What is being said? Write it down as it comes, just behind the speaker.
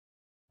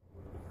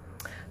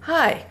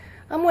Hi,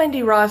 I'm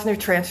Wendy Rosner,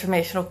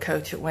 Transformational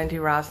Coach at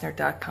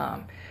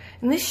wendyrosner.com.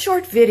 In this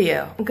short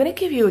video, I'm going to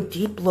give you a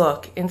deep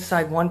look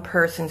inside one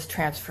person's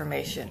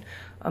transformation,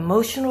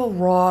 emotional,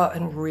 raw,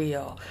 and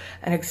real,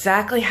 and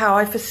exactly how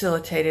I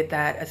facilitated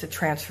that as a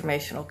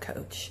transformational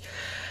coach.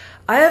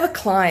 I have a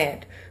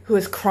client who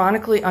has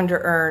chronically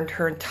under-earned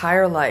her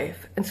entire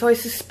life, and so I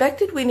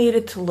suspected we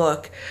needed to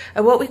look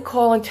at what we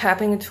call in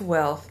Tapping into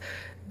Wealth,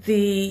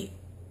 the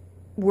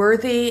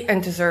worthy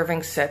and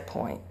deserving set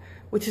point,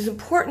 which is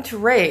important to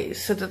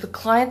raise so that the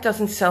client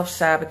doesn't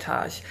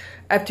self-sabotage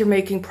after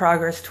making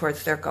progress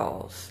towards their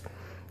goals.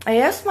 I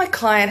asked my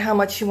client how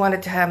much she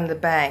wanted to have in the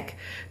bank,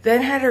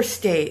 then had her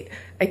state,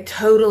 I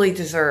totally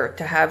deserve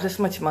to have this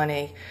much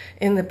money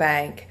in the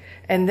bank,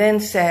 and then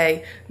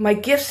say, my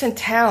gifts and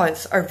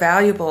talents are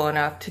valuable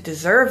enough to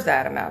deserve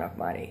that amount of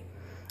money.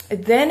 I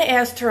then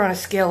asked her on a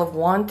scale of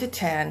 1 to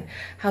 10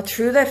 how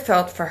true that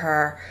felt for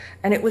her,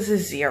 and it was a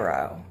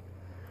 0.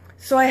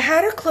 So I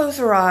had her close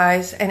her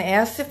eyes and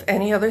asked if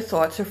any other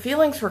thoughts or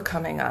feelings were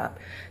coming up.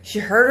 She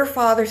heard her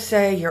father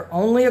say, "You're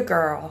only a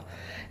girl."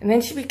 And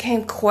then she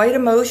became quite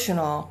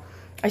emotional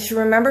as she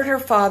remembered her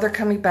father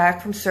coming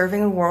back from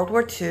serving in World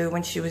War II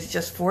when she was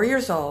just 4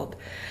 years old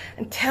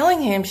and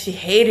telling him she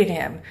hated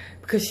him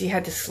because she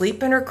had to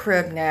sleep in her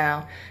crib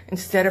now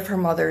instead of her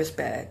mother's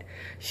bed.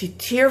 She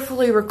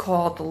tearfully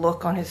recalled the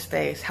look on his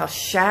face, how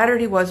shattered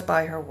he was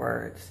by her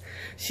words.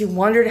 She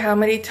wondered how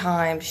many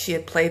times she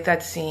had played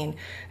that scene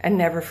and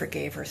never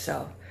forgave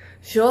herself.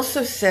 She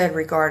also said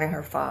regarding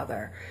her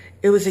father,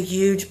 "It was a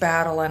huge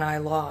battle and I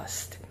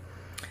lost."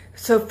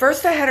 So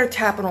first I had her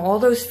tap on all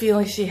those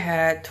feelings she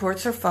had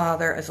towards her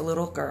father as a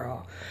little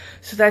girl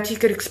so that she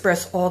could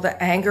express all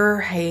the anger,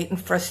 hate, and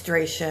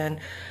frustration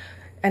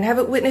and have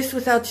it witnessed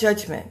without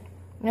judgment.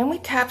 Then we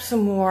tapped some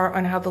more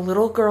on how the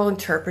little girl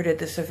interpreted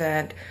this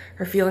event,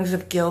 her feelings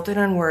of guilt and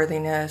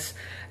unworthiness,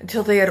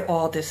 until they had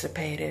all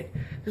dissipated.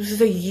 This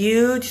was a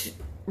huge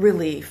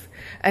relief,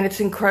 and it's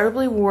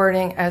incredibly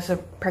rewarding as a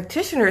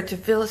practitioner to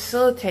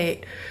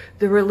facilitate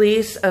the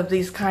release of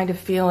these kind of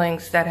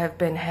feelings that have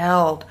been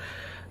held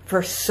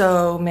for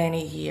so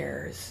many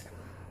years.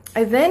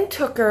 I then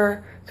took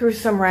her through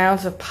some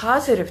rounds of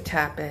positive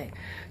tapping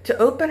to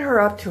open her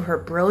up to her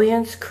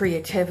brilliance,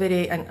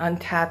 creativity, and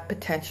untapped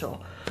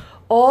potential.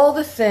 All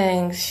the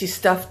things she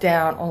stuffed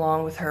down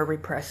along with her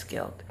repressed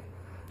guilt.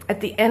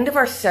 At the end of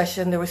our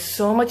session, there was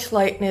so much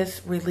lightness,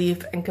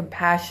 relief, and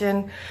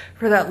compassion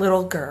for that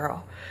little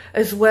girl,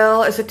 as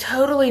well as a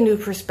totally new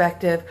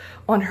perspective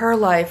on her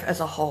life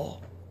as a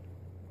whole.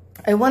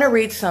 I want to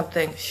read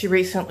something she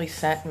recently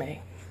sent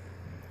me.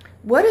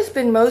 "What has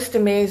been most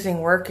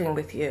amazing working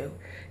with you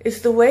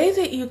is the way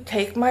that you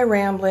take my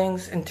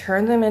ramblings and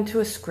turn them into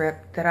a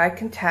script that I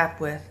can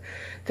tap with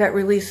that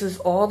releases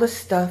all the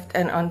stuffed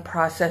and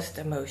unprocessed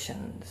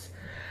emotions.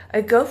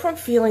 I go from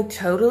feeling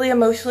totally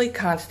emotionally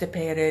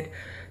constipated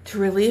to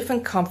relief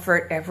and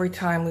comfort every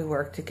time we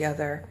work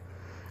together.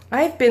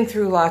 I've been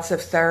through lots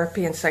of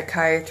therapy and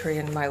psychiatry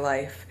in my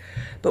life,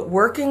 but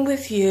working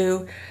with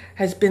you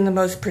has been the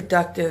most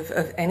productive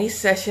of any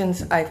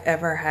sessions I've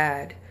ever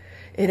had.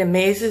 It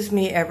amazes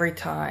me every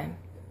time.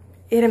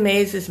 It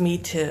amazes me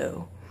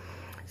too."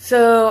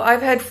 So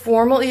I've had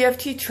formal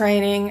EFT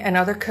training and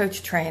other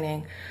coach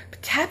training,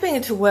 but tapping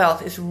into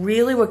wealth is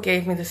really what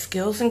gave me the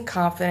skills and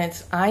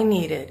confidence I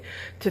needed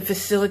to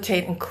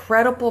facilitate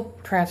incredible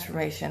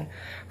transformation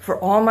for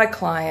all my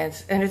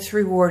clients, and it's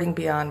rewarding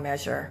beyond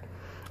measure.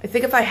 I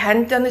think if I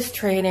hadn't done this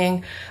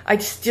training,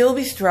 I'd still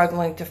be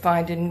struggling to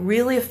find a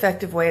really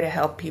effective way to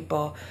help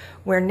people,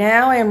 where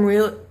now I am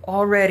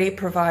already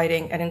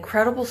providing an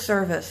incredible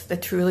service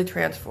that truly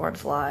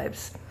transforms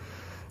lives.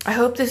 I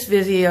hope this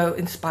video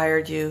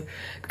inspired you,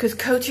 because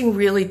coaching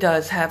really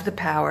does have the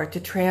power to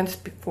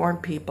transform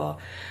people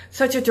in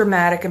such a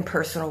dramatic and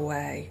personal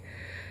way.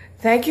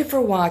 Thank you for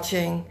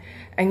watching,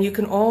 and you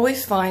can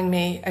always find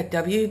me at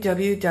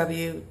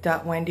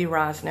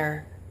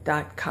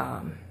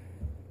www.wendyrosner.com.